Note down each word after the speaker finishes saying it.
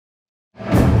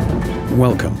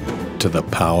Welcome to The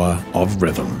Power of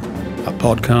Rhythm, a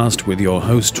podcast with your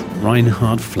host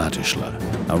Reinhard Flattischler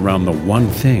around the one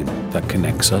thing that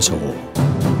connects us all.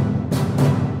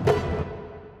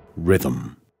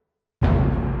 Rhythm.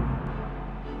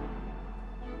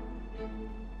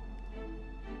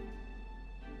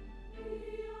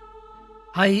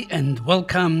 Hi and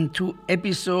welcome to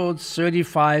episode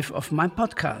 35 of my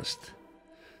podcast.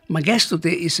 My guest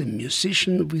today is a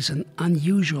musician with an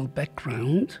unusual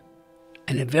background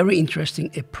and a very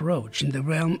interesting approach in the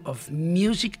realm of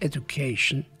music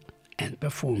education and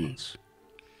performance.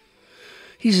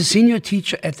 He's a senior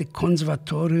teacher at the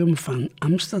Conservatorium van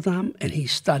Amsterdam, and he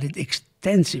studied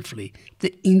extensively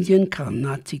the Indian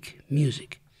Karnatic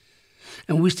music.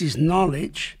 And with this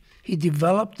knowledge, he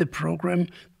developed the program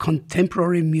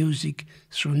Contemporary Music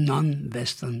Through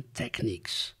Non-Western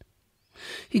Techniques.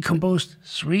 He composed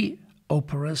 3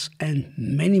 operas and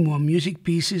many more music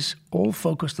pieces, all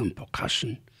focused on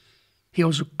percussion. He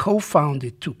also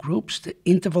co-founded 2 groups, the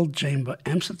Interval Chamber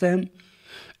Amsterdam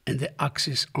and the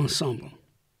Axis Ensemble.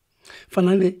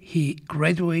 Finally, he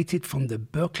graduated from the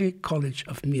Berklee College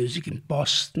of Music in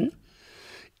Boston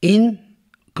in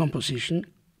composition,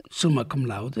 summa cum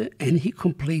laude, and he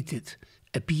completed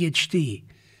a PhD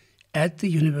at the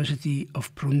University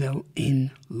of Brunel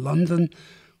in London.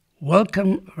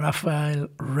 Welcome, Rafael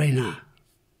Reina.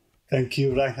 Thank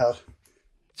you, Reinhard.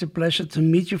 It's a pleasure to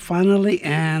meet you finally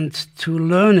and to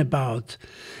learn about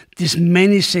these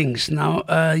many things.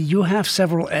 Now, you have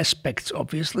several aspects,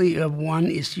 obviously. One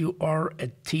is you are a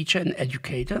teacher and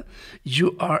educator.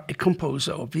 You are a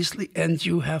composer, obviously, and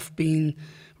you have been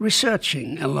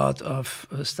researching a lot of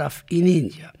stuff in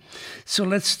India. So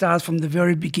let's start from the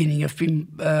very beginning. You've been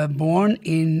born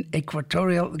in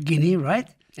Equatorial Guinea, right?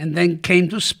 And then came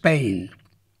to Spain.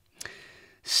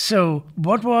 So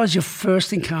what was your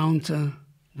first encounter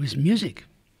with music?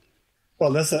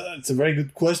 Well, it's a very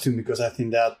good question, because I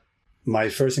think that my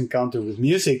first encounter with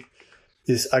music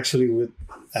is actually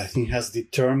has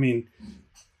determined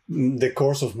the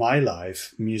course of my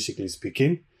life, musically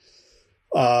speaking.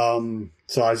 So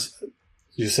as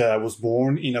you said, I was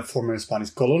born in a former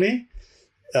Spanish colony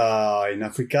in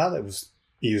Africa.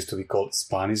 It used to be called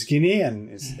Spanish Guinea,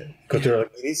 and it's Equatorial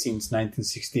Guinea since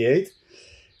 1968.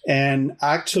 And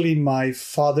actually, my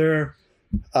father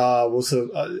was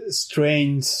a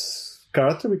strange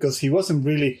character, because he wasn't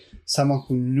really someone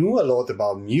who knew a lot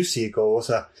about music or was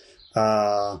a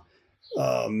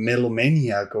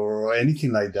melomaniac or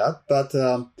anything like that. But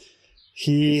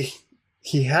he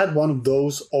had one of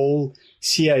those old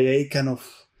CIA kind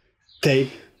of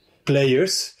tape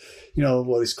players,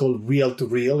 what is called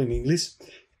reel-to-reel in English.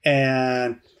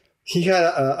 And he had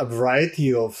a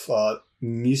variety of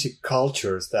music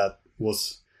cultures that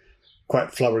was quite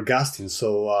flabbergasting.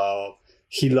 So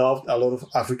he loved a lot of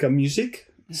African music.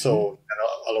 Mm-hmm. So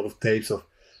a lot of tapes of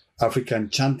African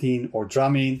chanting or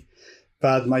drumming.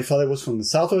 But my father was from the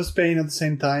south of Spain at the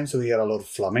same time, so he had a lot of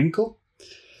flamenco.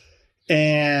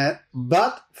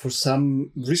 But for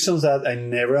some reasons that I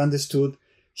never understood,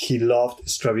 he loved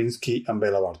Stravinsky and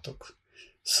Bela Bartok.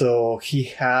 So he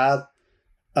had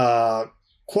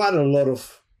quite a lot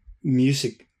of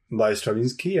music by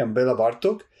Stravinsky and Bela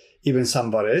Bartok, even some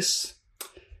Varese.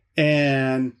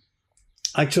 And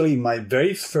actually, my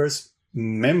very first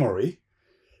memory,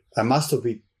 I must have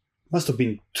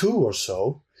been 2 or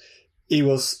so. It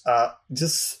was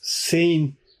just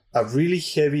seeing a really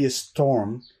heavy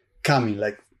storm coming,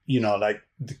 like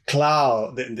the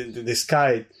cloud, the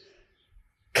sky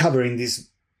covering these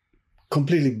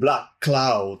completely black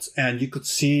clouds, and you could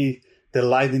see the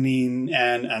lightning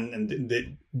and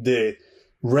the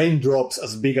raindrops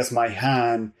as big as my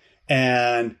hand.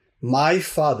 And my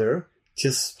father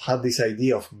just had this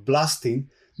idea of blasting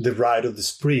the Ride of the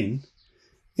Spring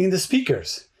in the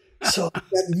speakers. So I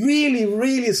got really,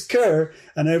 really scared.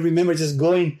 And I remember just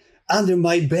going under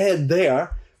my bed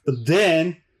there. But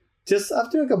then just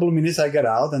after a couple of minutes, I got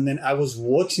out, and then I was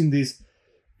watching this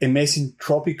amazing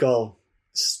tropical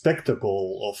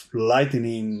spectacle of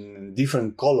lightning and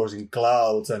different colors in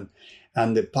clouds and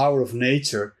the power of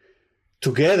nature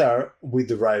together with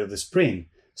the Ride of the Spring.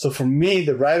 So for me,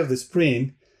 the Ride of the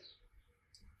Spring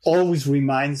always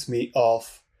reminds me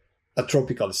of a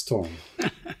tropical storm.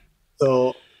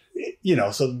 So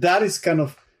that is kind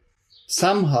of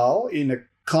somehow in a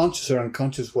conscious or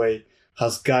unconscious way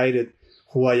has guided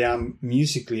who I am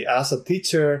musically as a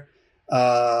teacher,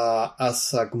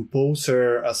 as a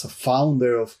composer, as a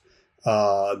founder of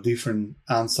different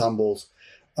ensembles.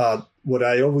 What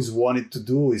I always wanted to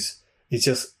do is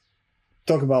just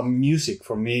talk about music.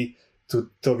 For me, to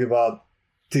talk about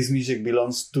this music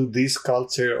belongs to this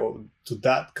culture or to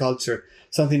that culture,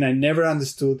 something I never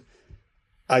understood.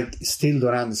 I still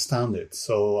don't understand it.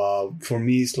 So for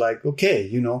me, it's like, okay,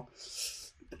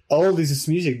 all this is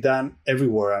music done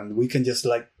everywhere, and we can just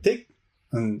like take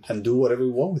and do whatever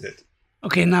we want with it.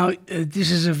 Okay, now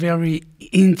this is a very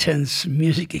intense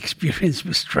music experience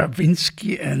with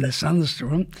Stravinsky and the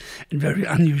Thunderstorm, and very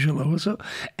unusual also.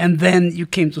 And then you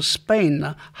came to Spain.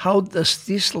 Now, how does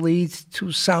this lead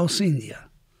to South India?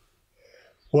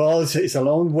 Well, it's a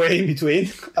long way in between.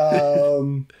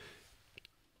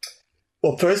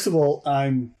 Well, first of all,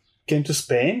 I came to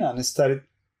Spain and I started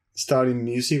studying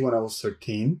music when I was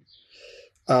 13.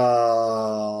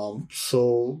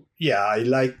 So yeah, I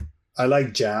like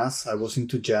jazz. I was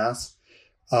into jazz.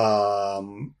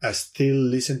 I still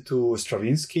listen to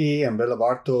Stravinsky and Bela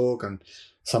Bartok and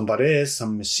some Barès,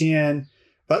 some Messiaen.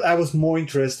 But I was more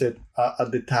interested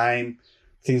at the time,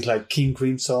 things like King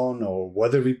Crimson or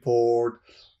Weather Report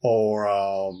or,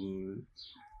 I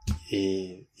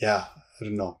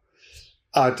don't know,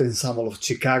 Art Ensemble of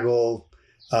Chicago,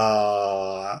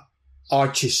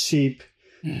 Archie Sheep.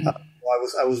 Mm-hmm.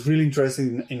 I was really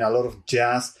interested in a lot of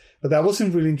jazz, but I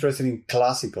wasn't really interested in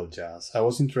classical jazz. I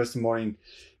was interested more in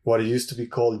what it used to be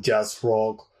called jazz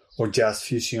rock or jazz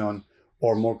fusion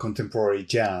or more contemporary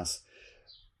jazz,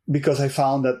 because I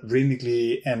found that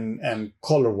rhythmically and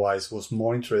color-wise was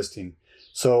more interesting.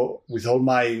 So with all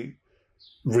my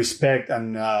respect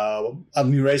and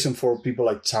admiration for people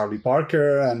like Charlie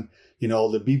Parker and the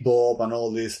bebop and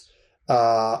all this,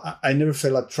 I never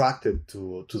felt attracted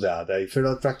to that. I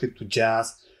felt attracted to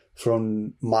jazz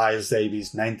from Miles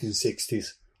Davis,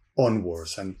 1960s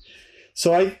onwards. And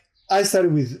so I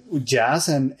started with jazz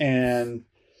and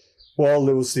well,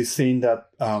 there was this thing that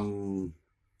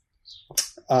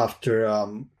after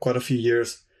quite a few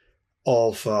years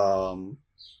of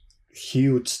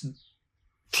huge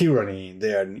tyranny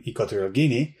there in Equatorial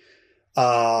Guinea,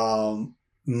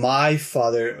 my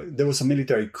father, there was a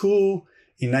military coup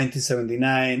in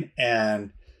 1979,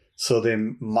 and so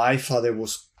then my father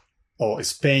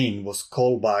Spain was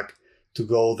called back to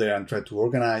go there and try to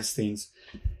organize things.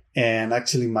 And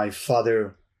actually my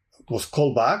father was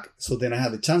called back, so then I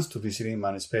had the chance to visit him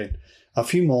in Spain a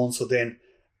few months. So then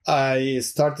I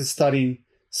started studying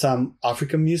some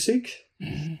African music.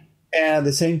 Mm-hmm. And at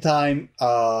the same time,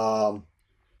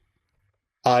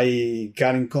 I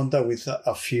got in contact with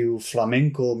a few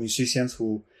flamenco musicians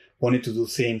who wanted to do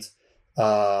things,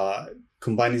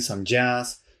 combining some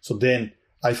jazz. So then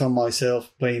I found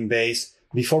myself playing bass.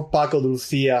 Before Paco de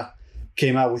Lucia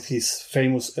came out with his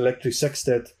famous electric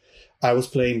sextet, I was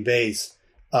playing bass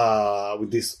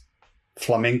with this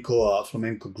flamenco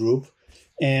group.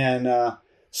 And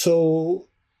so,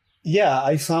 yeah,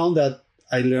 I found that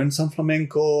I learned some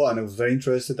flamenco and I was very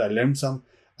interested. I learned some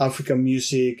African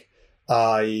music.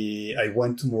 I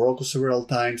went to Morocco several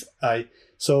times.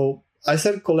 So I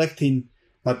started collecting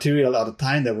material at a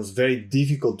time that was very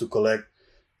difficult to collect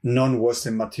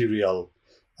non-Western material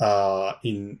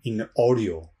in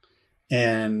audio.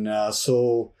 And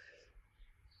so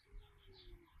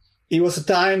it was a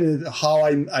time how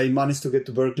I managed to get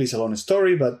to Berkeley is a long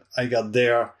story, but I got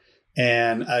there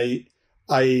and I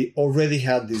already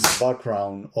had this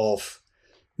background of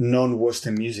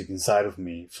non-Western music inside of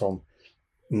me from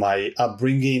my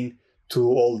upbringing to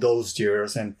all those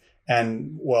years. And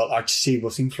well, Archie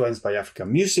was influenced by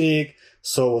African music,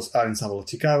 so was Art Ensemble of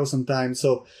Chicago sometimes.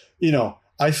 So,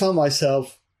 I found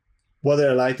myself, whether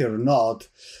I liked it or not,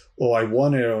 or I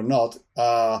wanted it or not,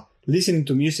 listening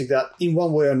to music that in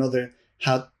one way or another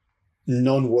had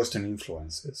non-Western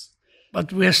influences.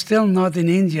 But we're still not in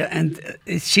India, and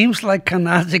it seems like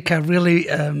Karnataka really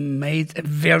made a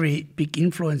very big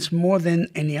influence, more than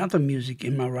any other music.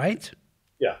 Am I right?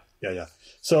 Yeah.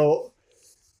 So,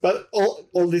 but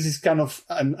all this is kind of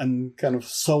and kind of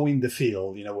sowing the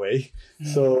field in a way.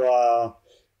 Mm. So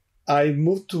I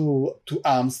moved to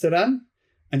Amsterdam,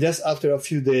 and just after a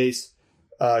few days,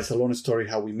 it's a long story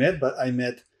how we met, but I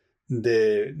met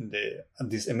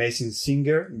this amazing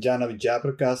singer Jana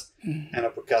Vijayaprakash and a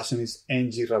percussionist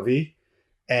Angie Ravi,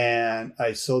 and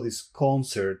I saw this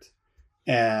concert,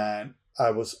 and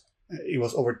it was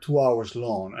over 2 hours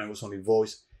long, and it was only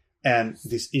voice. And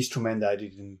this instrument that I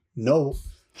didn't know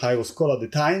how it was called at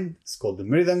the time, it's called the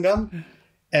mridangam.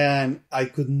 And I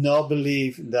could not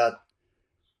believe that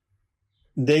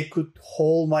they could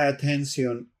hold my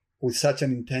attention with such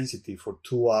an intensity for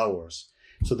 2 hours.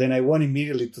 So then I went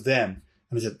immediately to them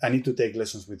and I said, I need to take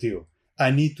lessons with you. I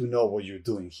need to know what you're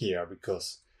doing here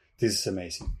because this is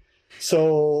amazing.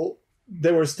 So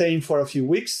they were staying for a few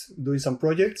weeks, doing some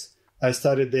projects. I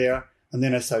started there, and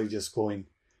then I started just going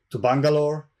to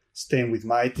Bangalore staying with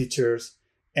my teachers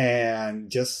and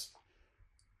just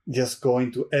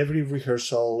going to every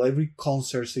rehearsal, every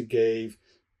concert he gave,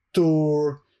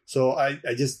 tour. So I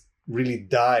just really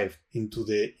dived into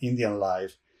the Indian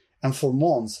life. And for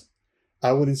months,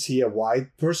 I wouldn't see a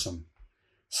white person.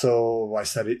 So I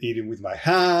started eating with my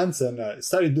hands and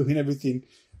started doing everything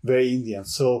very Indian.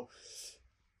 So,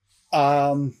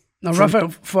 now, Rafael,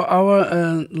 for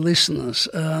our listeners,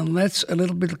 let's a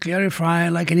little bit clarify.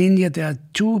 Like in India, there are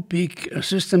two big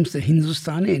systems, the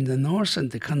Hindustani in the north and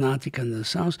the Karnatic in the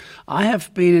south. I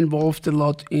have been involved a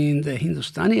lot in the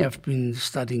Hindustani. I've been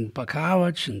studying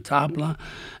Bhagawat and Tabla,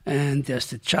 and there's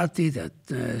the Chatti,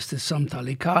 there's the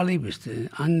Samtali Kali with the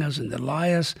Angas and the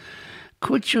Lyres.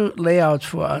 Could you lay out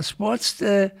for us what's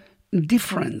the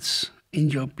difference, in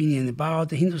your opinion, about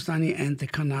the Hindustani and the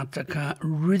Karnataka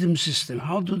rhythm system?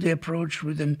 How do they approach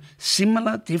rhythm?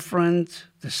 Similar, different,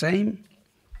 the same?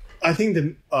 I think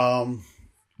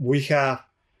we have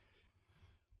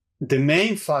the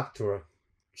main factor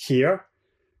here,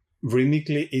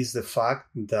 rhythmically, is the fact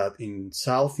that in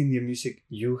South Indian music,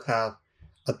 you have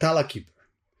a tala keeper.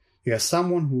 You have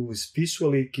someone who is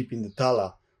visually keeping the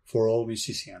tala for all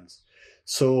musicians.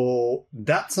 So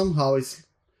that somehow is,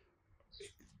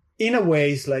 in a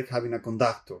way, it's like having a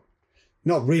conductor.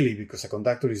 Not really, because a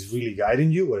conductor is really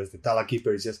guiding you, whereas the tala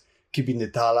keeper is just keeping the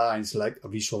tala and it's like a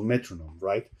visual metronome,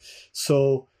 right?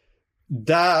 So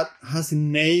that has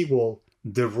enabled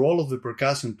the role of the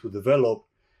percussion to develop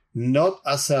not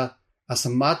as a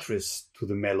mattress to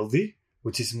the melody,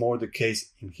 which is more the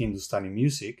case in Hindustani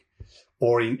music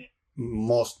or in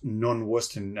most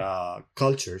non-Western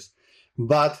cultures,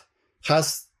 but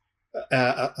has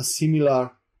a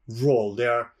similar role. They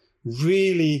are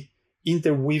really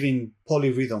interweaving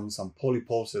polyrhythms and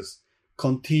polypulses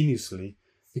continuously,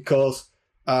 because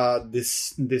the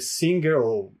singer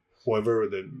or whoever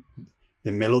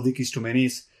the melodic instrument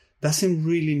is doesn't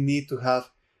really need to have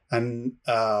an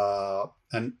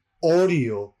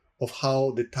audio of how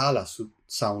the tala should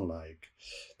sound like.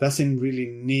 Doesn't really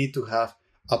need to have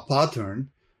a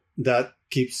pattern that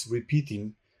keeps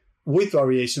repeating with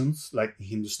variations. Like in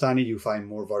Hindustani, you find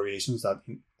more variations than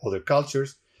in other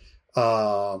cultures.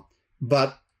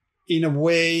 But in a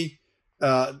way,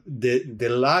 the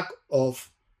lack of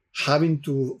having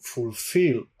to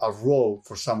fulfill a role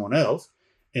for someone else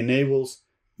enables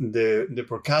the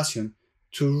percussion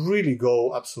to really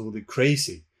go absolutely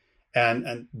crazy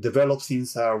and develop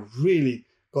things that are really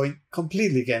going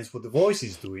completely against what the voice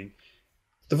is doing.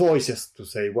 The voice is, to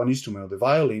say, one instrument, or the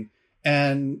violin,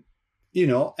 and they're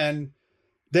not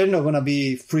going to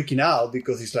be freaking out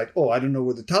because it's like, oh, I don't know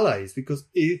where the tala is. Because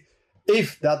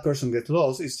if that person gets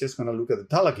lost, it's just going to look at the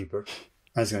tala keeper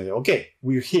and it's going to say, okay,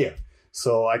 we're here,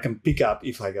 so I can pick up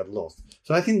if I get lost.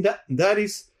 So I think that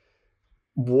is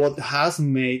what has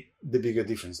made the bigger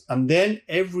difference. And then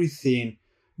everything,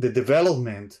 the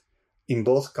development in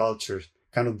both cultures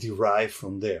kind of derive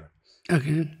from there.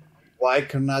 Okay. Why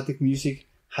Carnatic music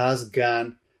has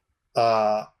gone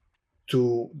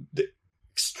to the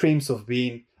extremes of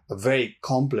being a very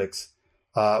complex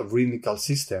rhythmical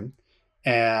system,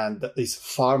 and is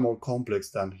far more complex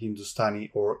than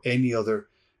Hindustani or any other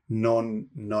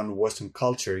non-Western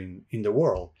culture in the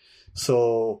world.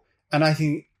 So, and I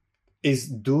think it's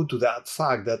due to that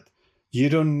fact that you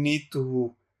don't need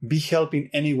to be helping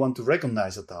anyone to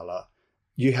recognize a tala.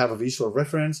 You have a visual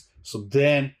reference, so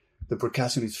then the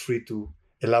percussion is free to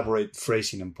elaborate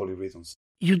phrasing and polyrhythms.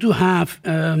 You do have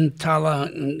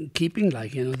tala keeping,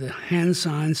 like, the hand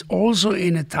signs, also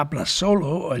in a tabla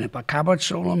solo or in a Bhagawat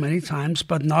solo many times,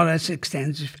 but not as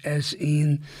extensive as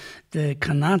in the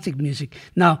Carnatic music.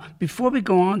 Now, before we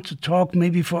go on to talk,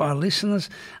 maybe for our listeners,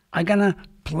 I'm going to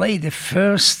play the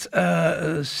first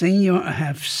thing you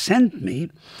have sent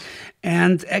me.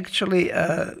 And actually,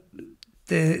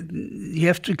 you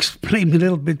have to explain a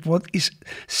little bit what is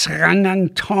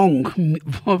Srangang Tong.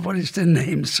 What is the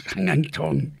name Srangang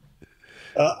Tong?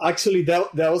 Actually,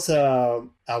 that was a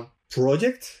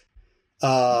project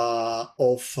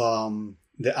of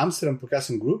the Amsterdam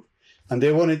Percussion Group, and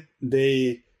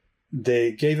they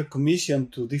gave a commission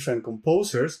to different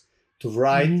composers to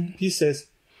write pieces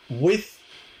with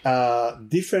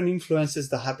different influences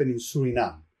that happen in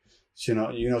Suriname. So,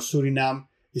 Suriname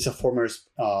is a former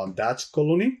Dutch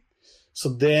colony. So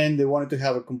then they wanted to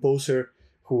have a composer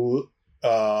who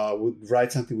would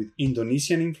write something with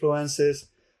Indonesian influences.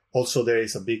 Also, there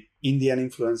is a big Indian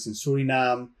influence in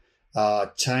Suriname,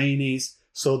 Chinese.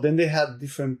 So then they had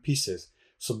different pieces.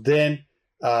 So then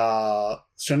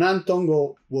Sranang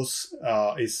Tongo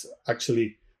is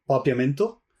actually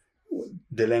Papiamento,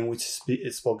 the language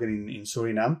is spoken in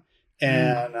Suriname.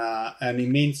 And it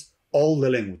means all the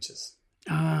languages.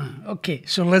 Okay.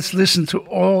 So let's listen to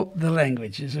all the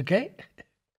languages, okay?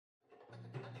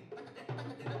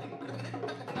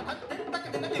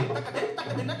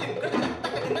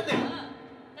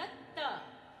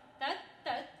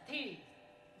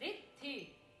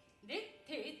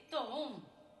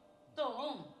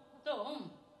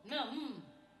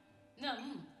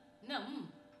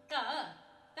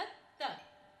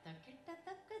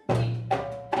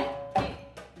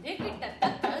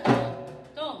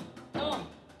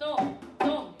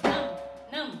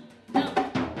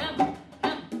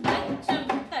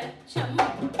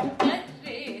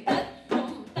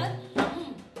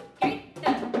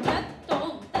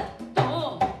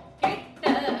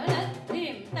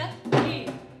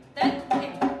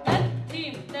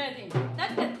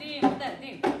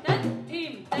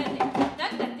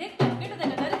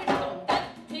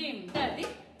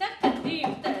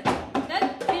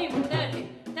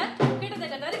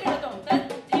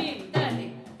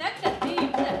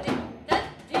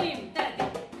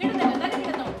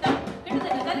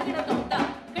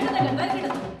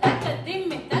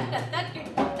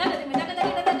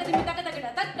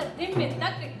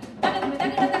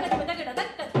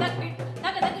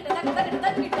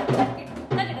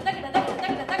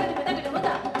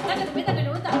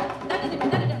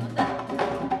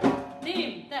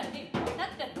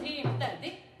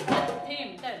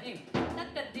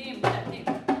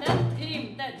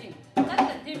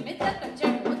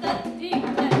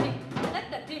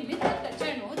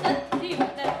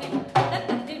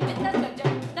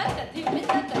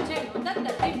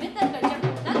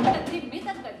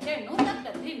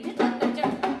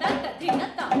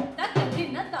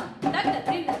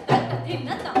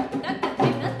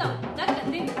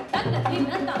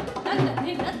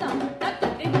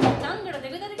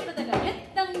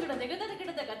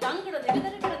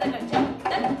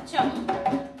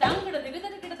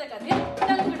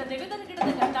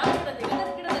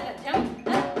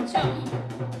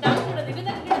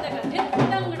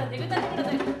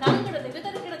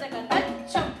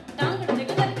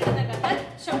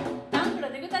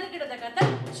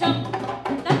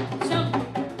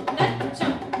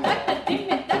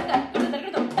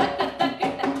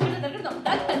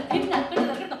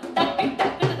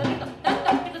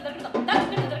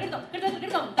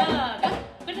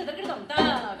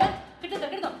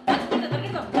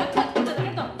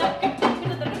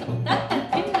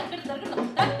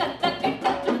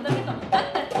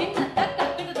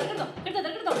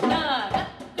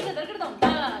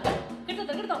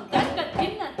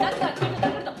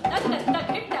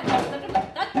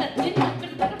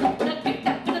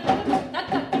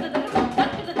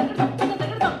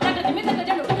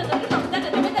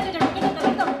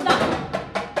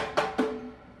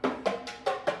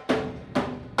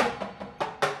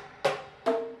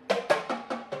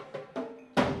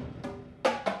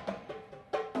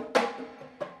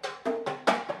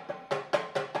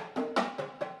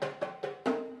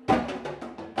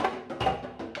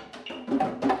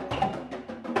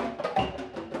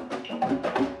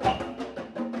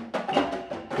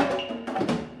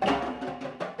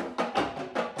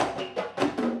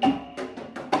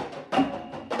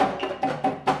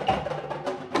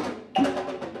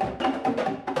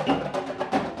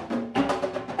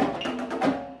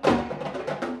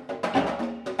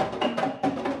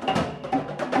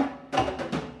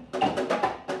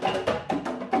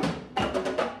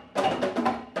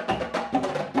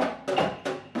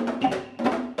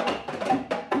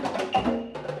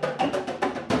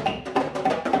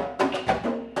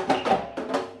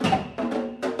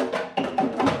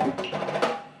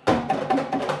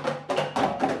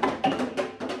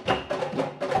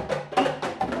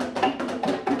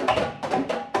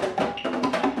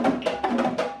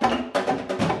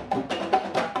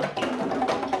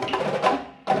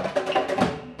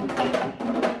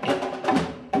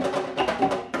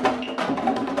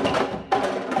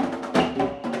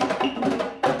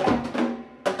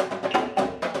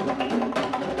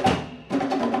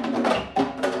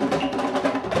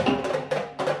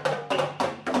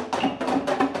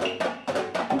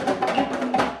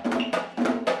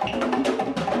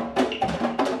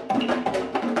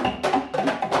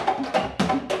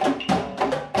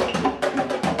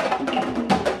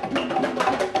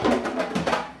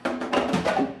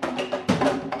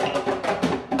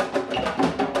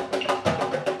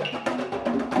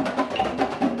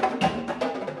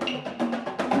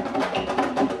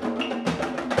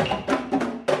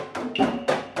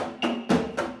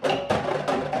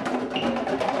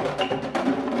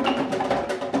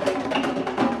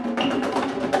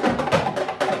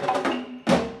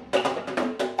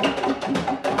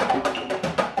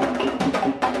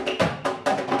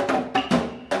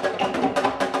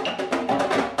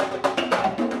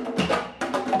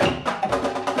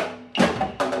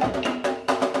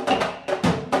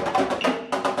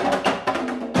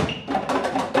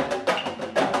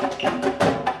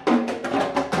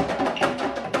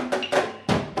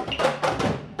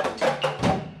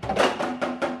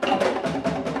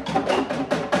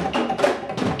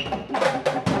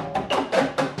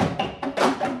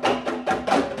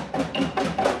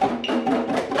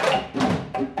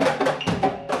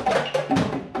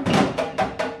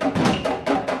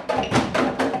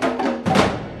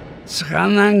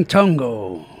 Sranang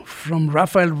Tongo from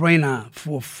Rafael Reina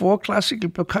for 4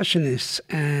 classical percussionists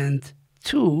and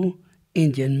 2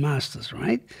 Indian masters,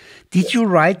 right? Did you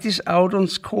write this out on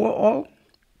score all?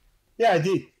 Yeah, I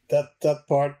did. That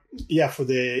part, yeah, for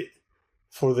the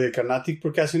Carnatic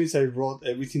percussionists, I wrote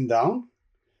everything down.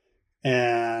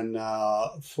 And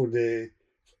for the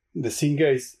singer,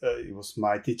 it was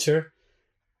my teacher.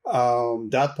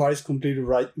 That part is completely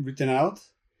written out.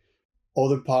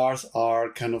 Other parts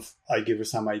are kind of, I give her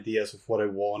some ideas of what I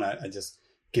want. I just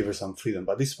give her some freedom.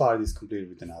 But this part is completely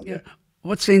written out. Yeah.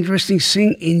 What's the interesting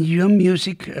thing in your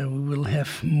music, we will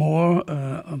have more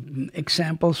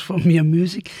examples from your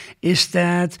music, is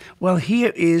that, well,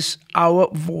 here is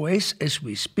our voice as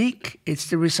we speak.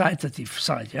 It's the recitative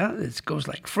side, yeah? It goes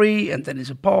like free, and then there's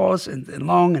a pause, and then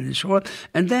long, and then short.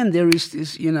 And then there is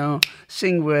this,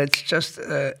 thing where it's just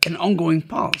an ongoing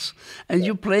pulse. And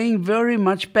you're playing very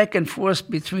much back and forth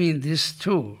between these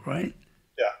two, right?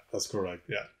 Yeah, that's correct,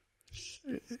 yeah.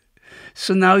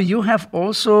 So now you have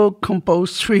also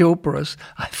composed 3 operas.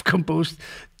 I've composed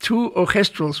 2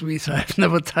 orchestral suites. I've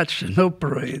never touched an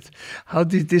opera yet. How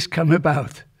did this come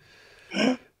about?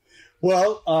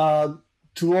 Well,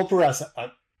 2 operas.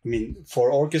 I mean,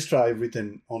 for orchestra, I've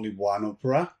written only 1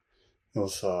 opera. It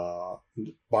was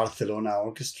Barcelona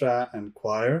Orchestra and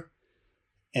Choir.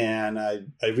 And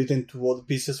I've written 2 other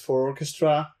pieces for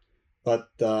orchestra, but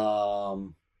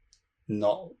not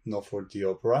for the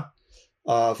opera.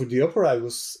 For the opera, it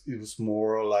was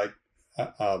more like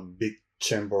a big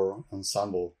chamber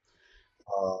ensemble.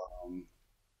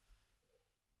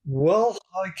 Well,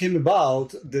 how it came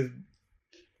about, there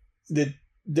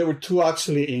were 2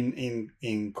 actually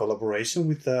in collaboration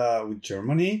with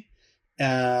Germany,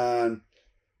 and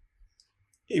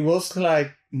it was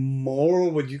like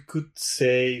more what you could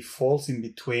say falls in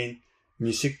between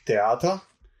music theater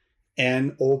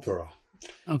and opera.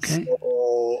 Okay.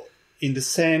 So, in the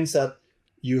sense that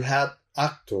you had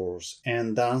actors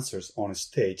and dancers on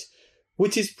stage,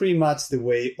 which is pretty much the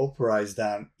way opera is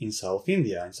done in South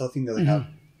India. In South India, they have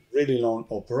really long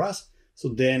operas. So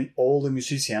then all the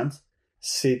musicians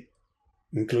sit,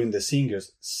 including the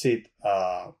singers, sit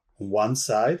on one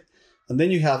side. And then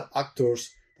you have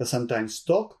actors that sometimes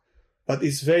talk, but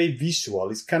it's very visual.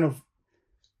 It's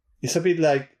a bit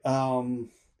like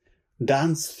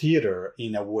dance theater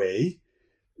in a way.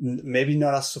 Maybe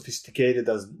not as sophisticated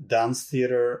as dance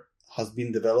theater has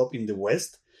been developed in the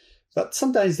West, but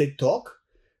sometimes they talk,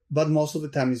 but most of the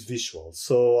time it's visual.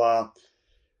 So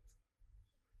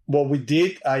what we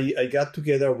did, I got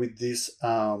together with this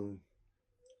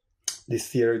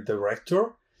theater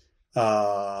director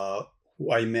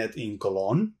who I met in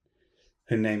Cologne.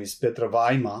 Her name is Petra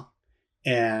Weima.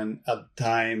 And at the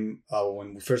time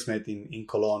when we first met in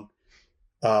Cologne,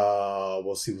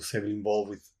 she was heavily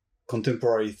involved with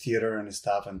contemporary theater and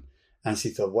stuff, and she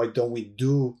thought, why don't we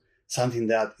do something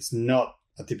that is not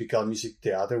a typical music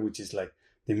theater, which is like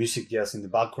the music just in the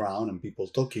background and people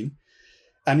talking,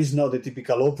 and it's not the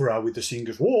typical opera with the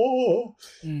singers, whoa.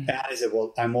 And I said,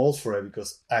 well, I'm all for it,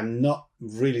 because I'm not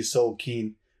really so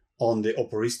keen on the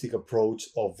operistic approach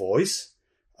of voice.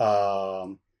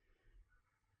 I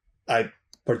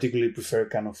particularly prefer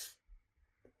kind of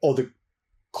other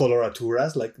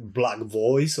coloraturas like black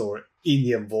voice or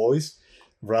Indian voice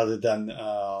rather than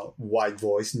white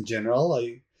voice in general.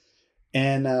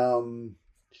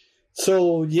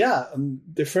 So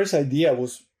the first idea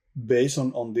was based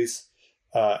on this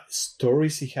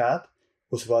stories he had.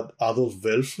 Was about Adolf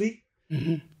Welfli,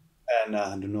 and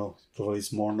I don't know, probably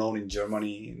it's more known in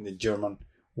Germany, in the German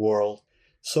world.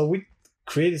 So we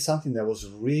created something that was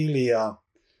really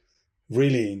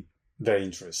really very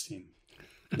interesting,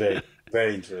 very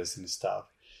very interesting stuff.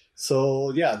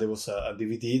 So there was a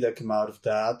DVD that came out of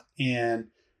that, and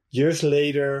years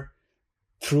later,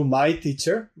 through my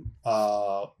teacher,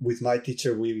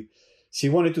 she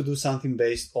wanted to do something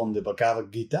based on the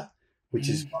Bhagavad Gita, which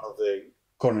is one of the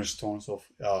cornerstones of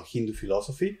Hindu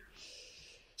philosophy.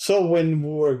 So when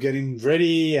we were getting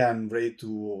ready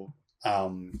to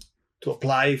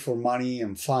apply for money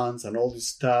and funds and all this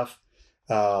stuff,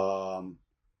 then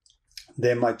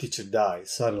my teacher died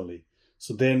suddenly.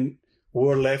 So then we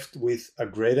were left with a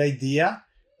great idea,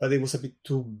 but it was a bit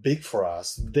too big for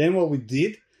us. Then what we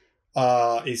did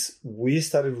is we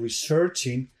started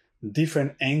researching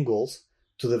different angles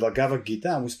to the Bhagavad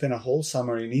Gita, and we spent a whole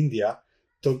summer in India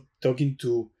talking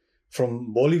to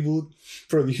from Bollywood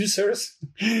producers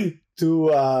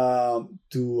to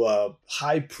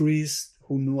high priests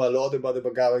who knew a lot about the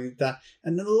Bhagavad Gita,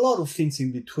 and a lot of things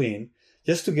in between,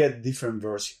 just to get different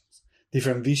versions,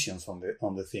 different visions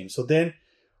on the theme. So then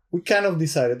we kind of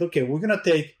decided, okay, we're going to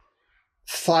take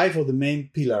 5 of the main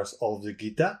pillars of the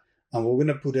Gita, and we're going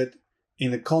to put it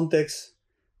in the context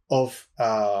of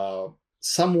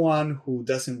someone who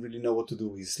doesn't really know what to do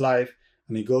with his life,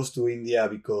 and he goes to India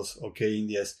because,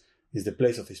 India is the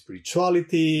place of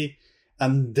spirituality,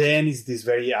 and then it's this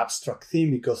very abstract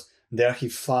thing because there he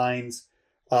finds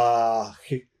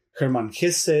Hermann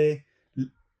Hesse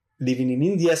living in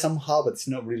India somehow, but it's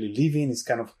not really living, it's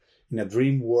kind of in a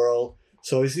dream world.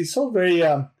 So it's all very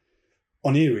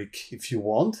oniric, if you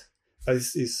want.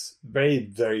 It's very,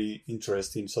 very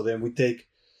interesting. So then we take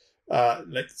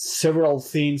several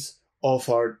themes of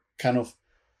our kind of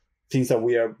things that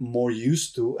we are more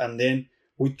used to, and then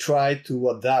we try to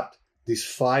adapt these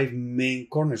 5 main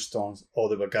cornerstones of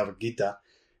the Bhagavad Gita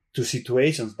to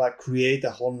situations, but create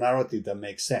a whole narrative that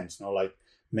makes sense, like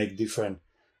make different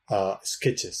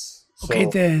sketches.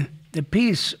 Okay, the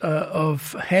piece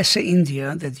of Hesse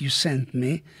India that you sent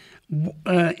me,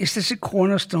 is this a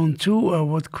cornerstone too, or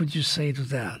what could you say to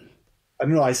that? I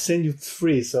don't know, I sent you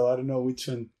 3, so I don't know which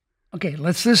one. Okay,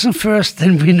 let's listen first,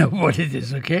 then we know what it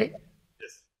is, okay?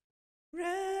 Yes.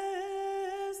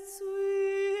 Rest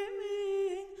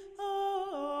swimming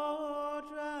or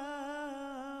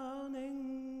drowning,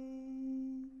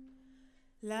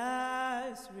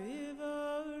 life's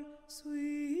river swiftly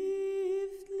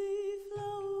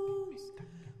flows,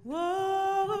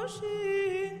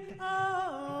 washing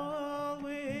all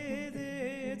with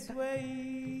its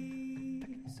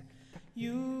waves.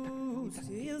 You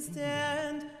still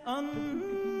stand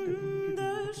on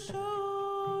the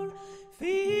shore,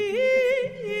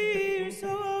 fears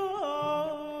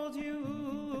hold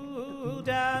you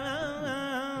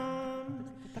down.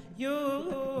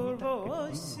 Your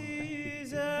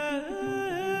voices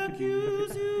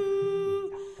accuse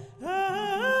you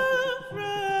of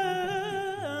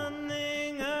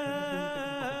running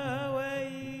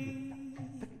away.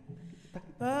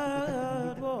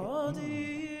 But what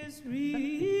is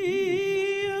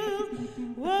real?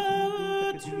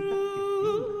 What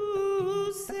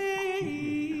true safety?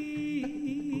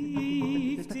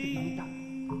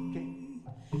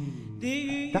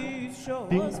 These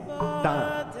shores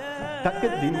but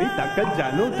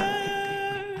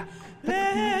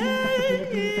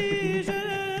leisure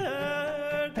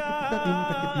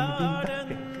garden,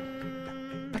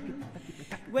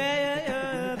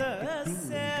 where the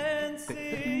senses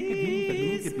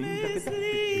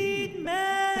mislead,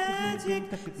 magic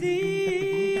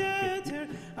theater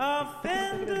of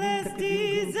endless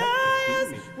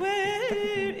desires,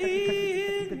 where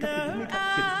inner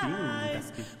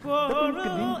eyes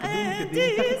quarrel and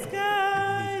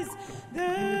disguise.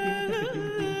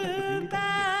 The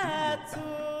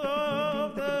battle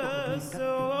of the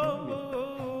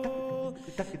soul,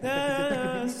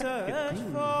 the search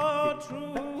for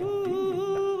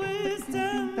true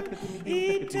wisdom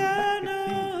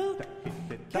eternal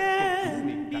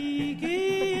can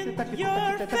begin.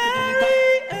 Your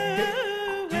fairy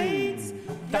awaits,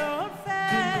 your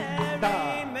fairy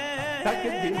man.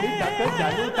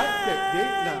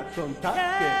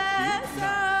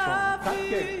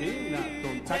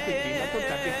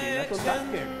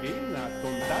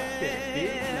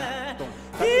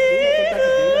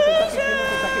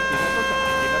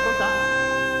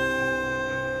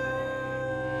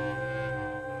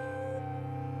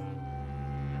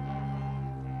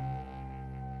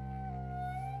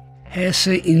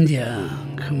 Hesse India,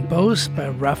 composed by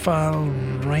Rafael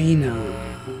Reina.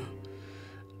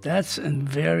 That's a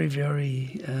very,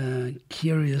 very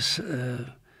curious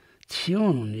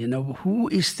tune. Who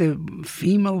is the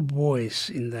female voice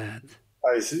in that?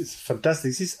 It's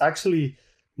fantastic. This is actually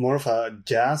more of a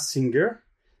jazz singer,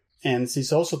 and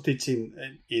she's also teaching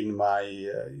in my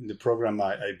in the program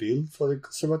I built for the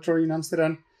Conservatorium in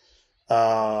Amsterdam.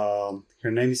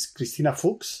 Her name is Christina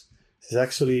Fuchs. She's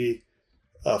actually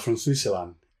from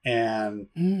Switzerland, and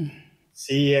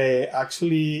she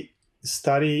actually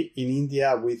studied in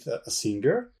India with a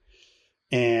singer,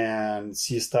 and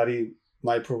she studied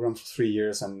my program for 3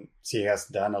 years, and she has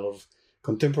done a lot of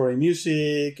contemporary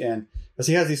music, but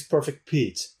she has this perfect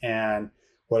pitch. And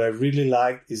what I really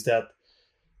liked is that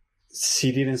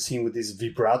she didn't sing with this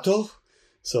vibrato,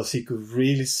 so she could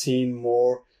really sing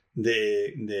more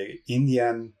the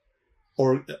Indian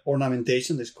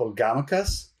ornamentation that's called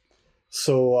gamakas.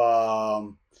 So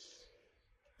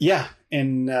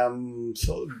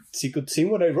so she could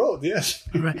sing what I wrote. Yes.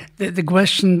 Right. The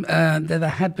question that I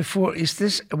had before, is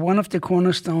this one of the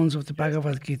cornerstones of the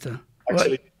Bhagavad Gita?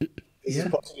 Actually, this is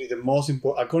possibly the most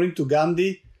important. According to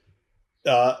Gandhi,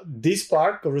 this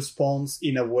part corresponds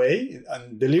in a way,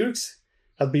 and the lyrics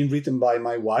have been written by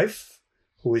my wife,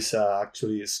 who is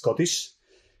actually Scottish,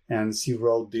 and she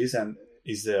wrote this, and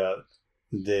is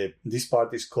this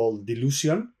part is called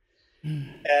delusion.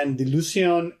 And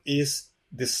delusion is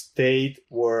the state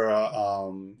where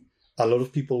a lot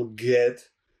of people get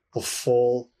or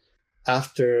fall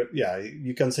after,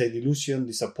 you can say delusion,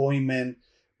 disappointment.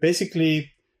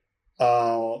 Basically,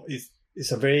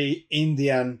 it's a very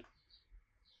Indian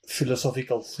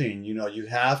philosophical thing. You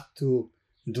have to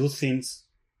do things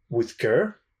with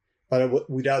care, but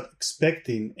without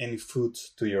expecting any fruit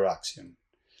to your action.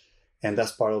 And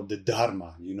that's part of the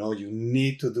Dharma. You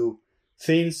need to do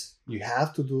things, you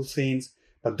have to do things,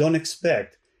 but don't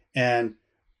expect. And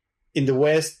in the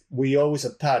West, we always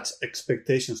attach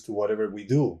expectations to whatever we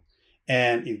do.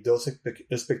 And if those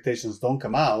expectations don't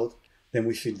come out, then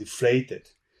we feel deflated.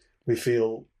 We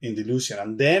feel in delusion.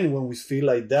 And then when we feel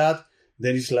like that,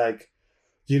 then it's like,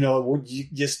 you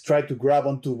just try to grab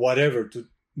onto whatever to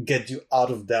get you out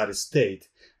of that state.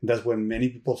 And that's when many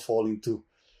people fall into,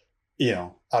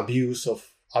 abuse of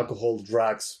alcohol,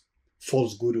 drugs,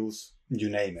 false gurus, you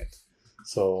name it.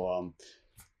 So,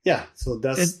 so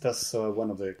that's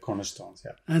one of the cornerstones.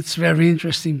 Yeah, that's very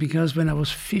interesting, because when I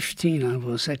was 15, I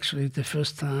was actually the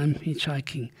first time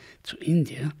hitchhiking to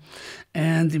India,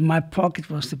 and in my pocket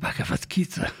was the Bhagavad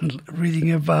Gita,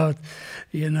 reading about,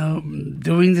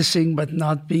 doing the thing but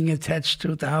not being attached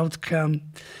to the outcome.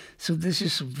 So this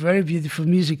is very beautiful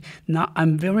music. Now,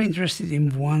 I'm very interested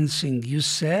in one thing. You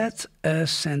said a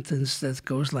sentence that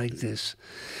goes like this: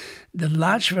 the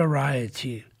large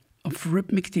variety of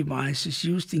rhythmic devices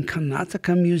used in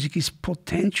Karnataka music is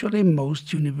potentially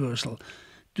most universal.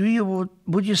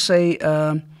 Would you say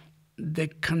the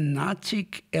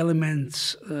Karnatic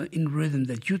elements in rhythm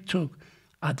that you took,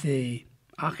 are they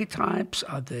archetypes?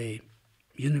 Are they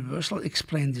universal?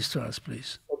 Explain this to us,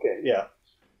 please. Okay, yeah.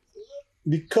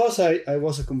 Because I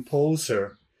was a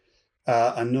composer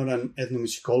and not an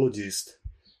ethnomusicologist,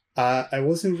 I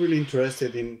wasn't really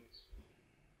interested in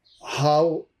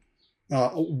how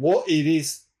what it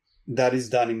is that is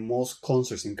done in most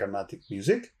concerts in Carnatic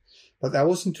music, but I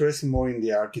was interested more in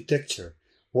the architecture.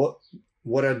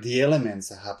 What are the elements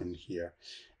that happen here,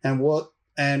 and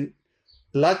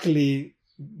luckily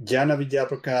Jana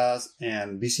Vijayaprakash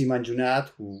and B.C.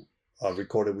 Manjunath, who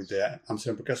recorded with the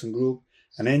Amsterdam Percussion Group,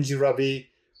 and N.G. Ravi,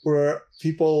 were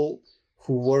people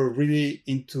who were really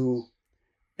into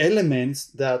elements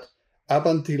that up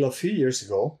until a few years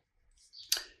ago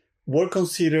were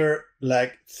considered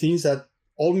like things that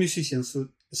all musicians should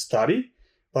study,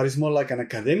 but it's more like an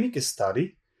academic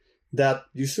study that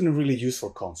you shouldn't really use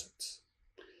for concerts.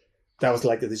 That was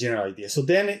like the general idea. So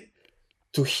then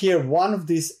to hear one of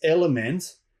these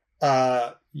elements,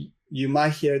 you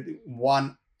might hear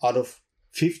one out of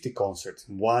 50 concerts,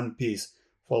 one piece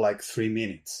for like 3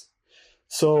 minutes.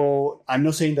 So I'm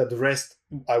not saying that the rest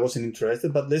I wasn't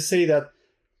interested, but let's say that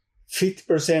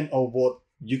 50% of what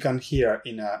you can hear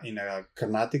in a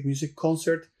Carnatic music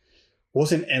concert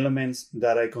wasn't elements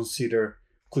that I consider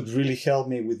could really help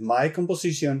me with my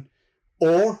composition,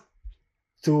 or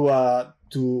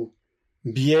to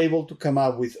be able to come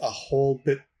up with a whole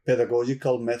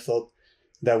pedagogical method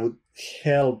that would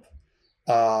help,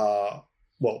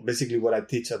 basically what I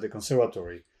teach at the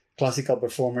conservatory, classical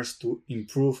performers to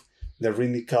improve their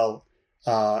rhythmical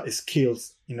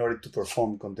skills in order to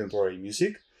perform contemporary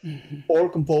music, or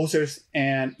composers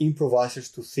and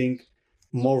improvisers to think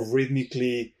more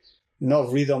rhythmically,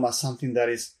 not rhythm as something that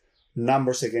is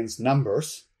numbers against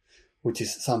numbers, which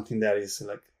is something that is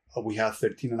like we have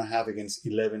 13.5 against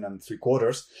 11 and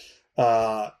 3/4,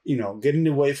 getting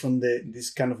away from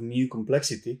this kind of new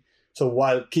complexity. So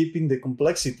while keeping the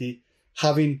complexity,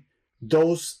 having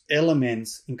those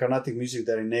elements in Carnatic music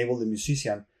that enable the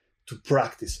musician to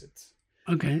practice it.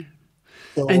 Okay.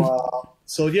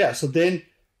 So then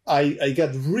I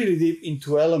got really deep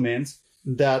into elements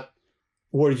that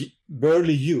were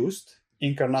barely used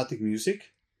in Carnatic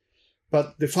music.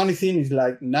 But the funny thing is,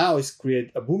 like, now it's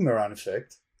create a boomerang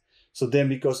effect. So then,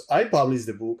 because I published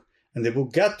the book and the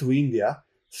book got to India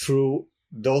through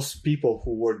those people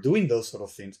who were doing those sort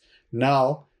of things,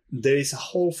 now there is a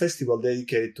whole festival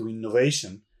dedicated to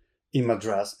innovation in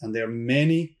Madras. And there are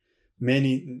many,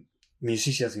 many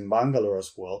musicians in Bangalore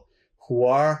as well who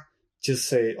are just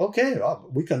say, okay,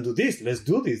 we can do this. Let's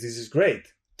do this. This is great.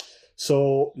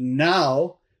 So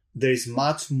now there is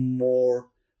much more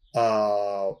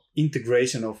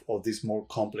integration of this more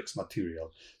complex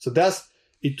material. So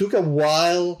it took a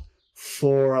while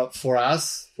for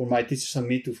us, for my teachers and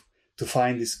me to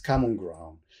find this common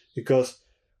ground, because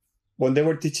when they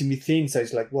were teaching me things, I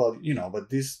was like, well, but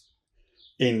this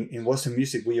in Western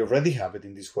music, we already have it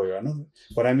in this way or another.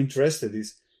 What I'm interested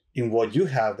is in what you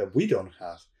have that we don't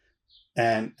have.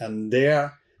 And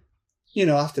there,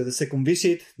 after the second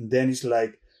visit, then it's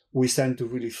like we started to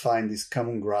really find this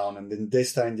common ground, and then they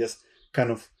started just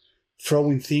kind of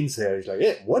throwing things there. It's like,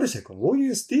 hey, wait a second, what you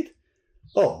just did?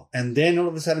 Oh, and then all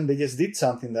of a sudden they just did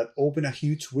something that opened a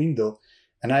huge window,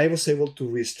 and I was able to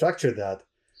restructure that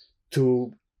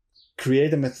to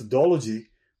create a methodology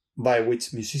by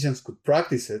which musicians could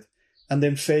practice it, and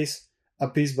then face a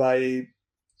piece by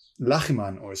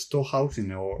Lageman or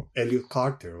Stockhausen or Elliot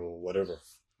Carter or whatever.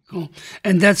 Cool.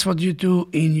 And that's what you do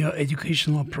in your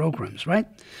educational programs, right?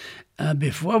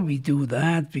 Before we do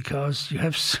that, because you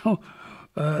have so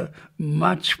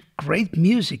much great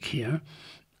music here,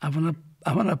 I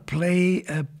wanna play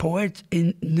a poet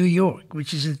in New York,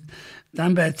 which is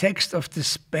done by a text of the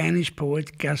Spanish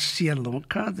poet Garcia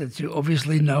Lorca that you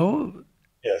obviously know.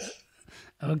 Yes.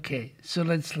 Okay, so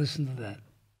let's listen to that.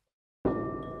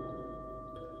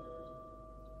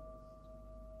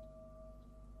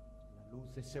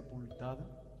 Sepultada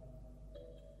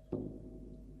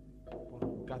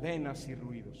por cadenas y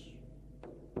ruidos.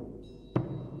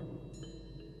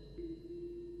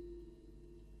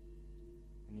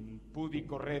 En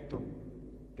impúdico reto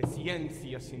de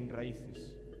ciencias sin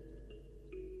raíces.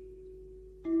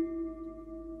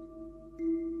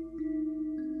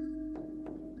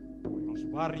 En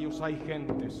los barrios hay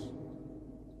gentes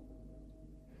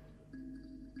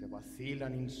que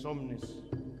vacilan insomnes.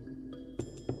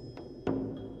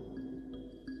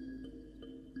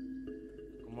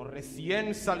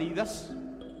 Recién salidas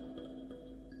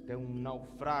de un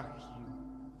naufragio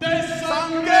de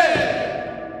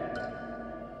sangre.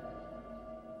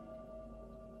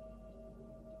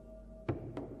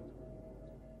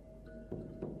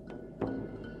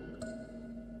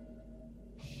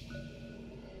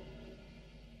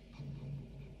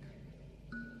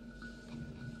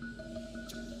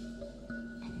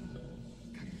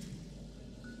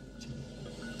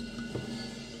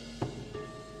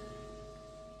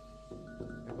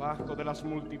 Debajo de las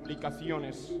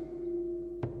multiplicaciones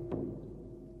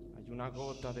hay una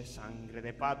gota de sangre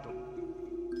de pato.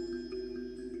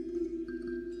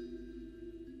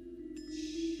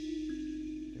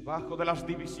 Debajo de las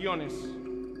divisiones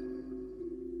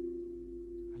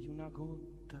hay una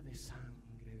gota de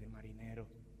sangre de marinero.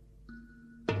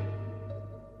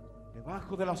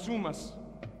 Debajo de las sumas,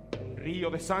 un río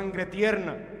de sangre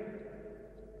tierna.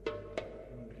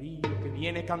 Un río que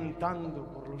viene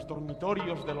cantando por los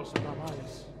dormitorios de los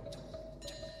arrabales.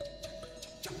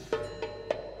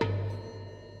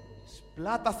 Es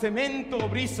plata, cemento o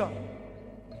brisa,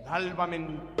 el alba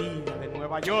mentira de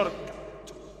Nueva York.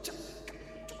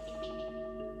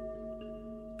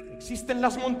 Existen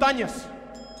las montañas,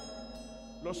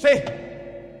 lo sé.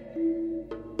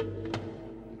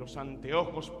 Y los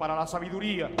anteojos para la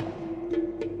sabiduría,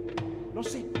 lo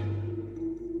sé.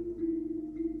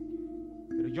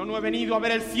 Pero yo no he venido a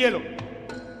ver el cielo.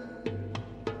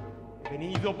 He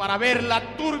venido para ver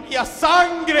la turbia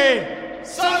sangre.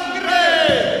 ¡Sangre!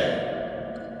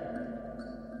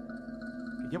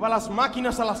 Que lleva las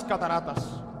máquinas a las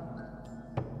cataratas.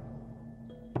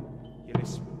 Y el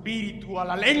espíritu a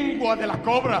la lengua de la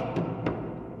cobra.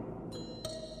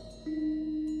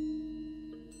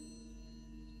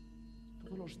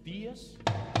 Todos los días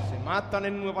se matan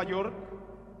en Nueva York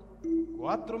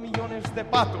 4 millones de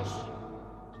patos,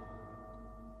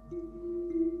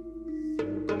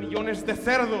 5 millones de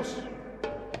cerdos,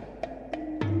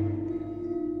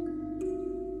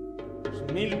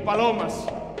 1000 palomas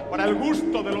para el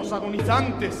gusto de los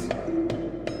agonizantes,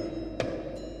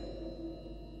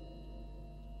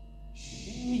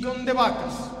 1 millón de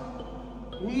vacas,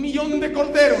 1 millón de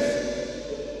corderos,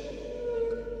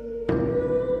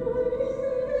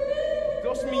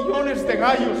 2 millones de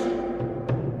gallos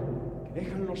que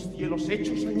dejan los cielos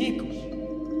hechos añicos.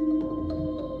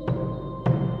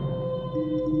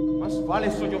 Más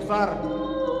vale sollozar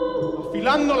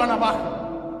afilando la navaja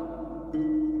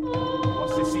o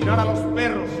asesinar a los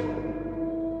perros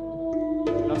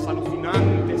en las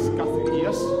alucinantes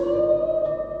cacerías.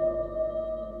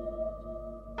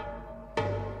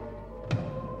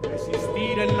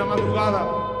 Resistir en la madrugada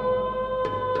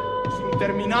los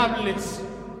interminables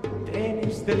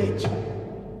trenes de leche.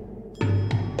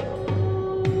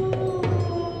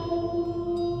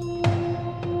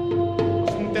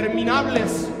 Los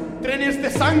interminables trenes de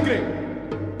sangre.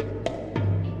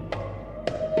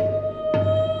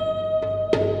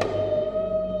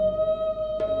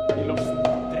 Y los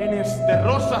trenes de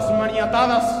rosas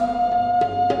maniatadas.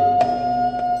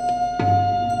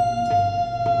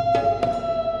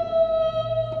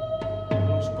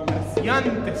 Los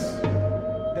comerciantes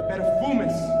de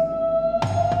perfumes.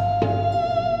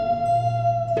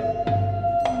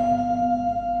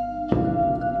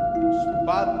 Los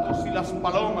las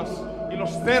palomas y los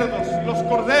cerdos y los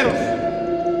corderos.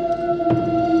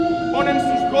 Ponen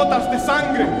sus gotas de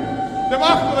sangre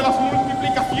debajo de las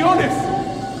multiplicaciones.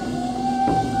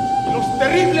 Y los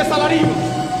terribles alaridos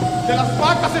de las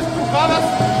vacas estrujadas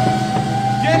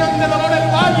llenan de dolor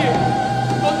el valle,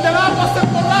 donde el agua se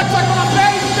emborracha con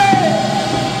aceite.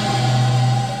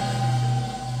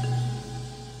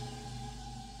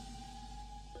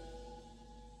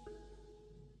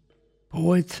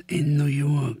 Poet in New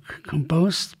York,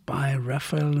 composed by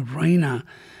Rafael Reina.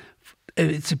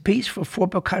 It's a piece for 4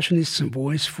 percussionists and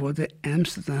voice for the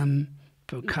Amsterdam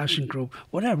percussion group.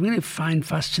 What I really find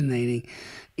fascinating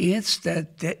is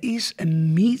that there is a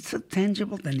meter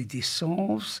tangible, then it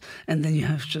dissolves, and then you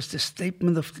have just a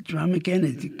statement of the drum again.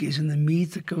 It gives in the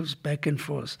meter, goes back and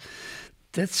forth.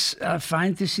 I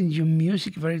find this in your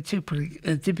music very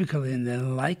typical, and I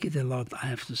like it a lot, I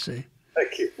have to say.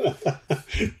 Thank you.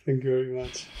 Thank you very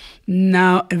much.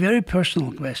 Now, a very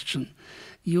personal question.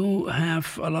 You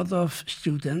have a lot of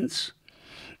students,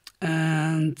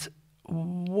 and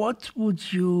what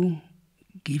would you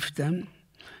give them?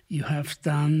 You have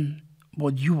done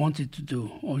what you wanted to do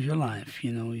all your life.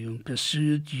 You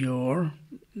pursued your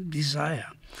desire.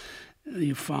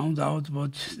 You found out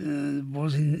what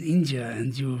was in India,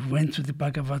 and you went to the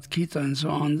Bhagavad Gita and so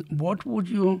on. What would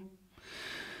you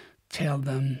tell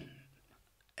them?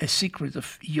 A secret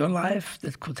of your life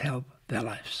that could help their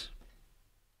lives?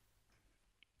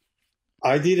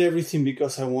 I did everything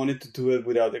because I wanted to do it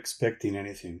without expecting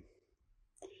anything.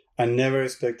 I never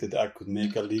expected I could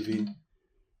make a living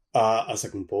as a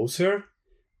composer.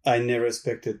 I never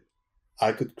expected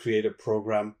I could create a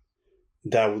program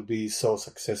that would be so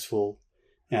successful.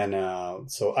 And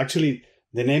so actually,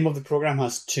 the name of the program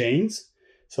has changed.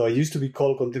 So it used to be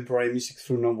called Contemporary Music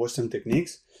Through Non-Western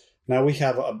Techniques. Now we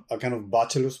have a kind of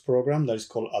bachelor's program that is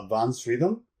called Advanced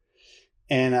Rhythm,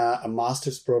 and a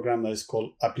master's program that is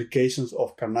called Applications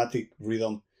of Karnatic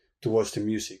Rhythm to Western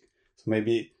Music. So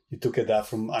maybe you took that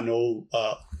from an old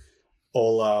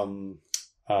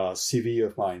CV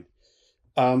of mine.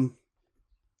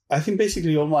 I think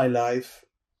basically all my life,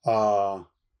 I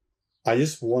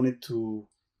just went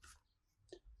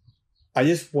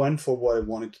for what I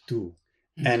wanted to do.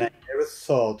 Mm-hmm. And I never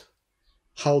thought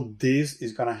how this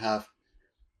is going to have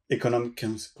economic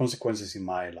consequences in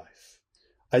my life.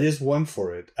 I just went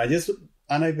for it.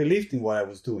 And I believed in what I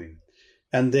was doing.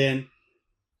 And then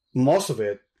most of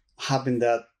it happened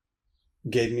that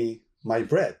gave me my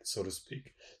bread, so to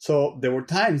speak. So there were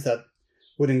times that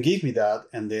wouldn't give me that,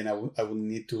 and then I would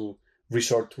need to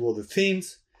resort to other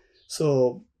things.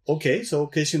 So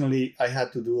occasionally I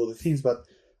had to do other things, but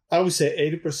I would say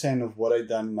 80% of what I've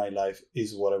done in my life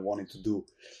is what I wanted to do,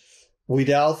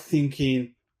 without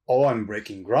thinking, oh, I'm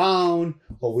breaking ground,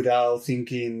 or without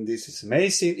thinking this is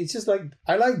amazing. It's just like,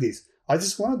 I like this. I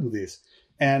just want to do this.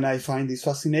 And I find this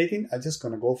fascinating. I'm just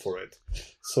going to go for it.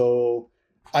 So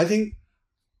I think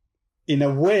in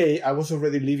a way, I was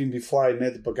already living before I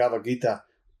met the Bhagavad Gita,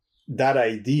 that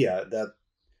idea that,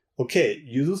 okay,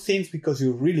 you do things because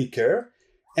you really care.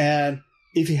 And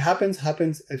if it happens,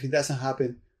 happens. If it doesn't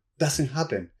happen, doesn't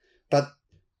happen. But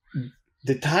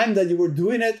the time that you were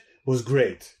doing it was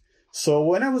great. So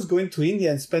when I was going to India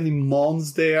and spending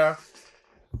months there,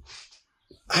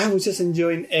 I was just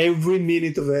enjoying every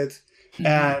minute of it.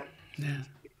 And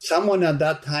someone at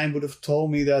that time would have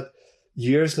told me that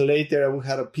years later I would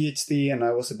have a PhD and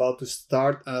I was about to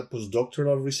start a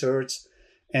postdoctoral research,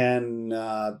 and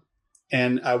I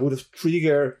would have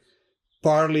triggered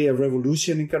partly a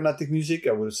revolution in Carnatic music.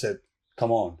 I would have said,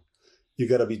 come on, you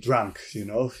got to be drunk,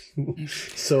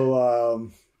 So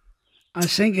I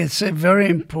think it's a very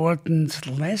important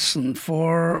lesson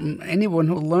for anyone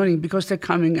who's learning, because they're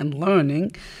coming and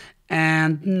learning.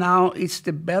 And now it's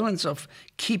the balance of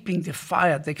keeping the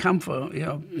fire. They come for,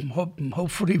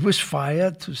 hopefully with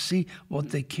fire to see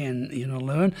what they can,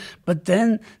 learn. But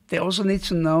then they also need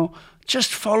to know,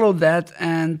 just follow that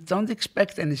and don't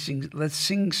expect anything. Let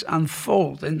things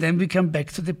unfold. And then we come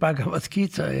back to the Bhagavad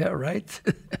Gita, yeah, right?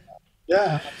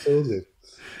 Yeah, absolutely.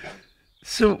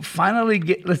 So finally,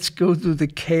 let's go to the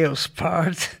chaos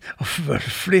part of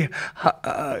Wölfli.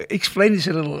 Explain this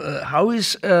a little. How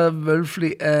is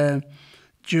Wölfli a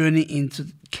journey into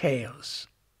chaos?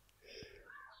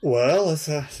 Well, it's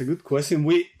a good question.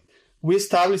 We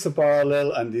established a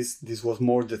parallel, and this was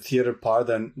more the theater part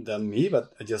than me,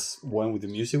 but I just went with the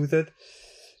music with it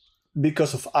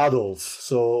because of Adolf.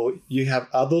 So you have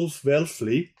Adolf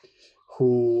Wölfli,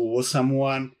 who was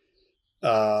someone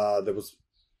that was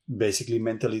basically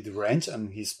mentally deranged,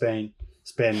 and he spent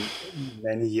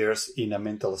many years in a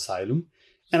mental asylum.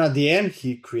 And at the end,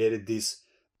 he created this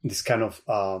kind of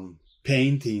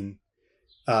painting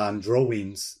and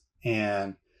drawings.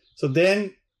 And so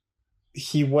then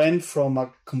he went from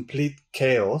a complete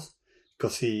chaos,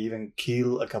 because he even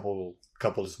killed a couple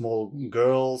small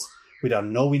girls without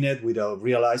knowing it, without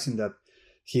realizing that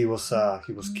he was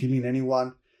killing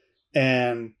anyone.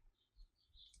 And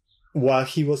while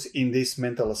he was in this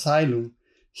mental asylum,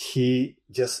 he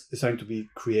just decided to be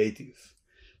creative.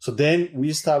 So then we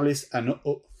established an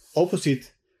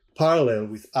opposite parallel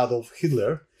with Adolf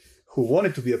Hitler, who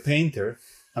wanted to be a painter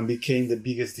and became the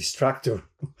biggest distractor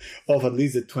of at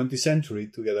least the 20th century,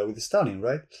 together with Stalin,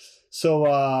 right?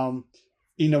 So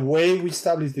in a way, we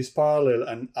established this parallel,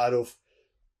 and out of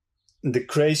the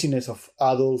craziness of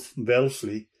Adolf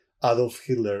Wellesley, Adolf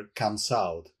Hitler comes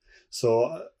out.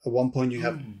 So at one point, you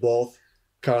have both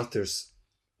characters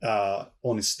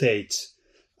on stage,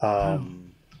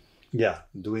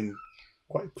 doing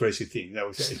quite crazy things, I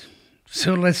would say.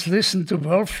 So let's listen to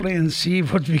Wellesley and see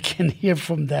what we can hear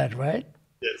from that, right?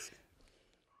 Yes.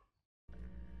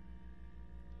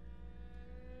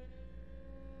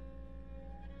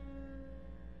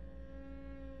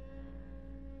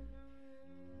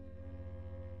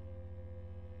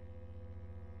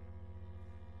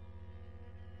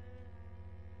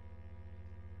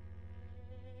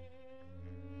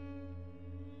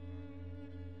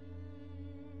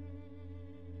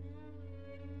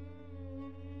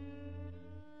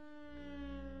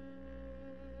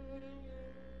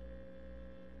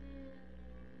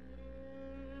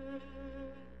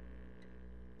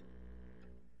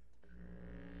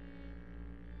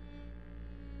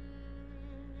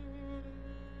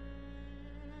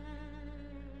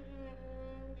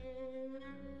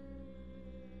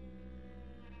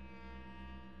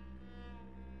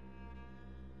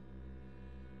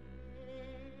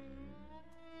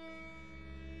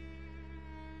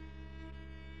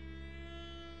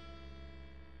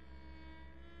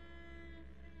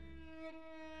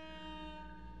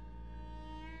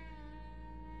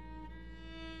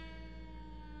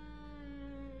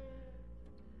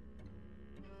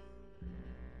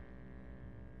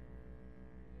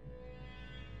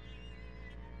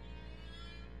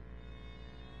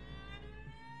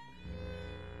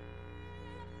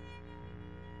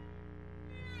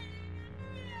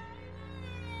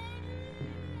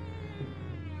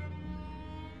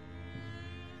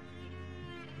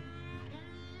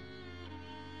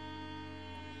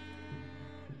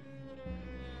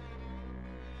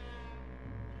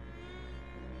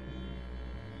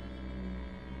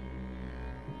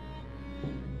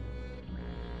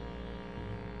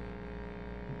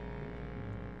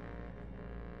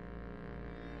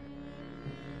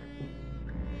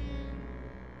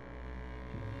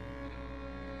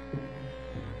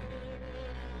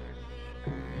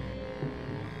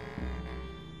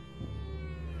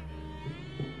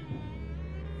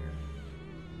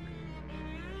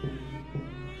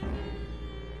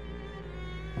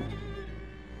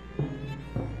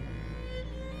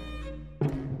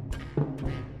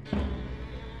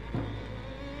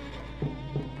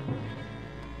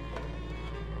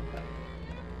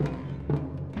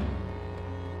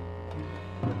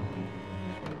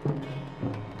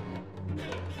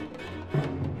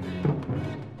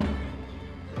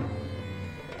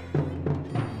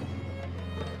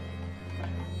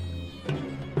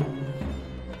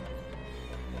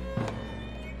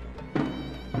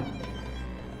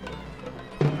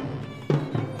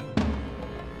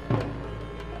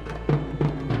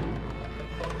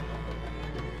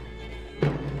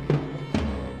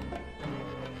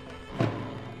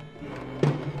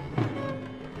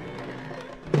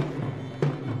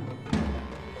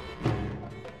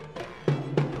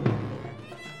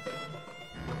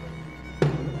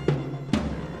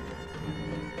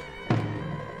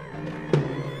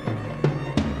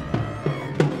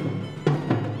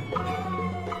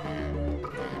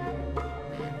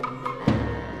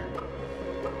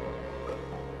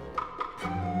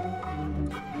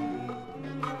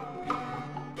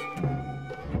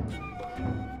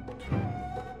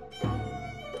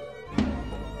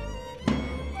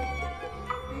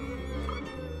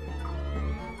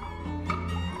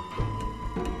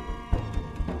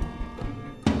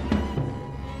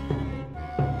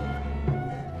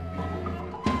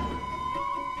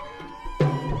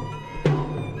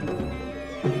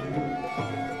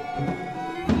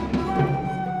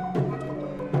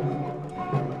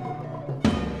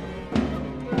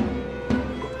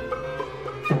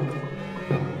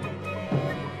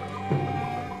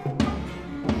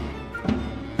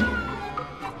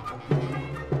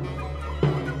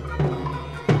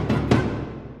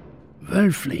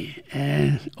 Wellesley,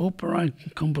 an opera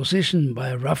composition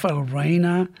by Rafael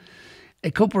Reina,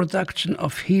 a co-production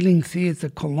of Healing Theatre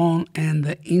Cologne and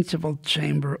the Interval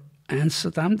Chamber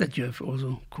Amsterdam that you have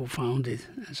also co-founded,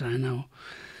 as I know.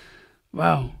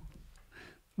 Wow,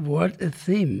 what a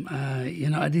theme!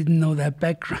 I didn't know that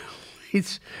background.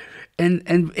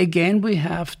 And again we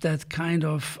have that kind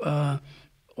of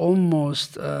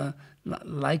almost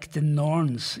like the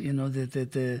Norns,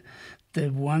 the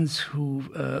ones who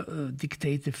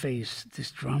dictate the face.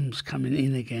 These drums coming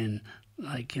in again,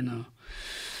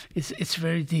 It's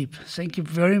very deep. Thank you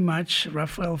very much,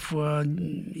 Rafael, for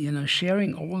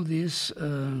sharing all these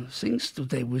things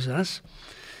today with us.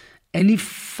 Any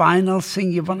final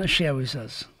thing you want to share with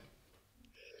us?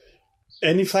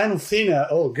 Any final thing?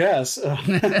 Oh, gosh.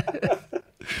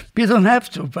 You don't have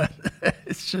to, but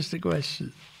it's just a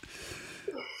question.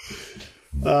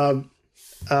 I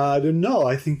don't know.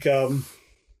 I think,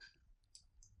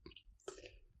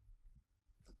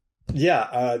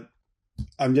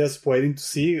 I'm just waiting to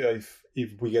see if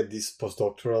we get this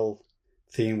postdoctoral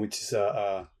thing, which is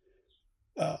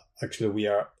actually we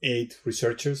are 8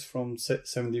 researchers from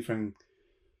 7 different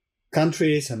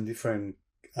countries and different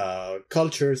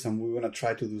cultures, and we want to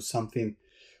try to do something,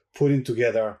 putting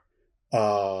together,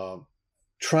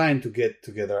 trying to get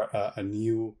together a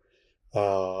new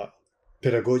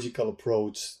pedagogical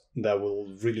approach that will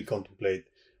really contemplate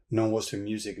non-Western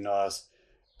music, not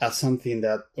as something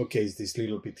that, okay, it's this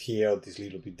little bit here, this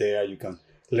little bit there, you can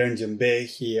learn djembe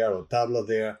here or tabla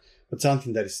there, but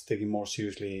something that is taken more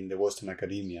seriously in the Western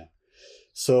academia.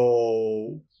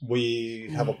 So we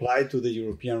have applied to the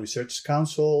European Research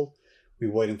Council.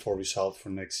 We're waiting for results for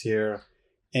next year.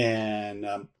 And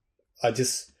I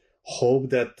just hope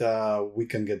that we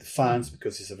can get the funds,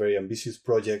 because it's a very ambitious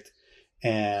project.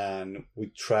 And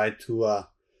we try to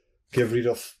get rid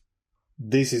of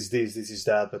this is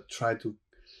that, but try to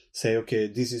say, okay,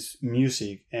 this is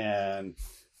music, and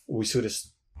we should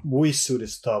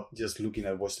stop just looking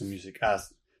at Western music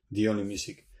as the only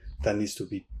music that needs to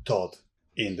be taught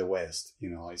in the West.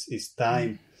 It's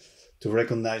time to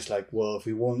recognize, if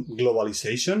we want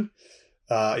globalization,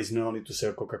 it's not only to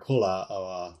sell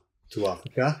Coca-Cola to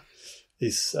Africa.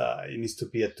 It needs to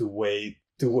be a two-way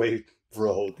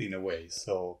road in a way.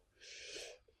 So,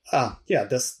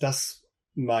 that's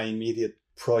my immediate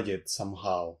project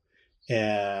somehow.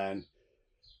 And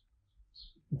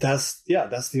that's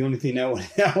the only thing I wanted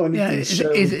to share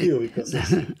with you, because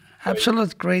it's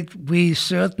absolute great. We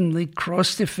certainly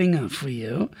cross the finger for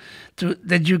you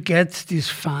that you get these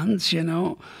funds.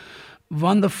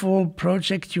 Wonderful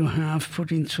project you have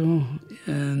put into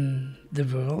the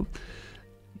world.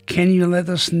 Can you let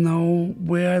us know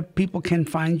where people can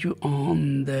find you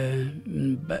on the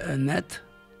net?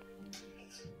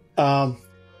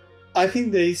 I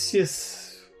think the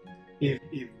easiest,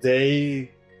 if they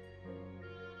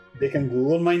can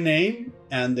Google my name,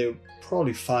 and they'll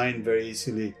probably find very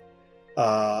easily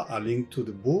a link to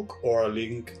the book, or a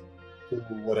link to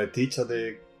what I teach at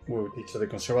the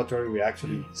conservatory. We're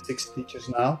actually 6 teachers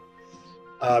now,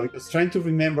 because trying to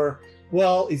remember,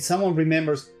 if someone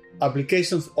remembers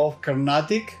applications of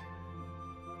Karnatic,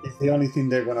 it's the only thing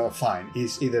they're gonna find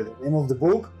is either the name of the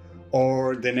book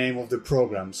or the name of the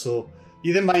program. So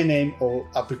either my name or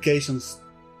applications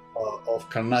of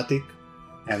Karnatic,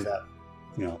 and I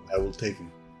will take them.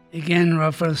 Again,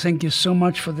 Rafael, thank you so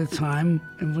much for the time.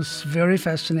 It was very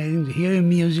fascinating to hear your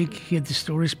music, hear the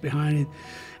stories behind it,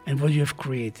 and what you have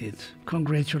created.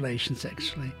 Congratulations,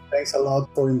 actually. Thanks a lot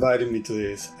for inviting me to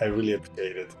this. I really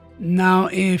appreciate it. Now,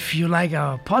 if you like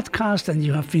our podcast and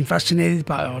you have been fascinated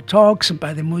by our talks and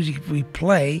by the music we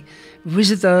play,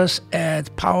 visit us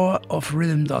at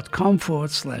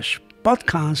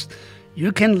powerofrhythm.com/podcast.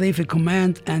 You can leave a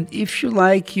comment, and if you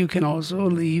like, you can also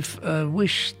leave a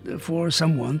wish for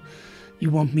someone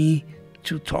you want me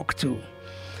to talk to.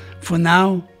 For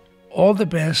now, all the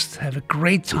best, have a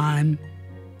great time,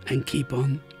 and keep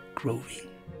on growing.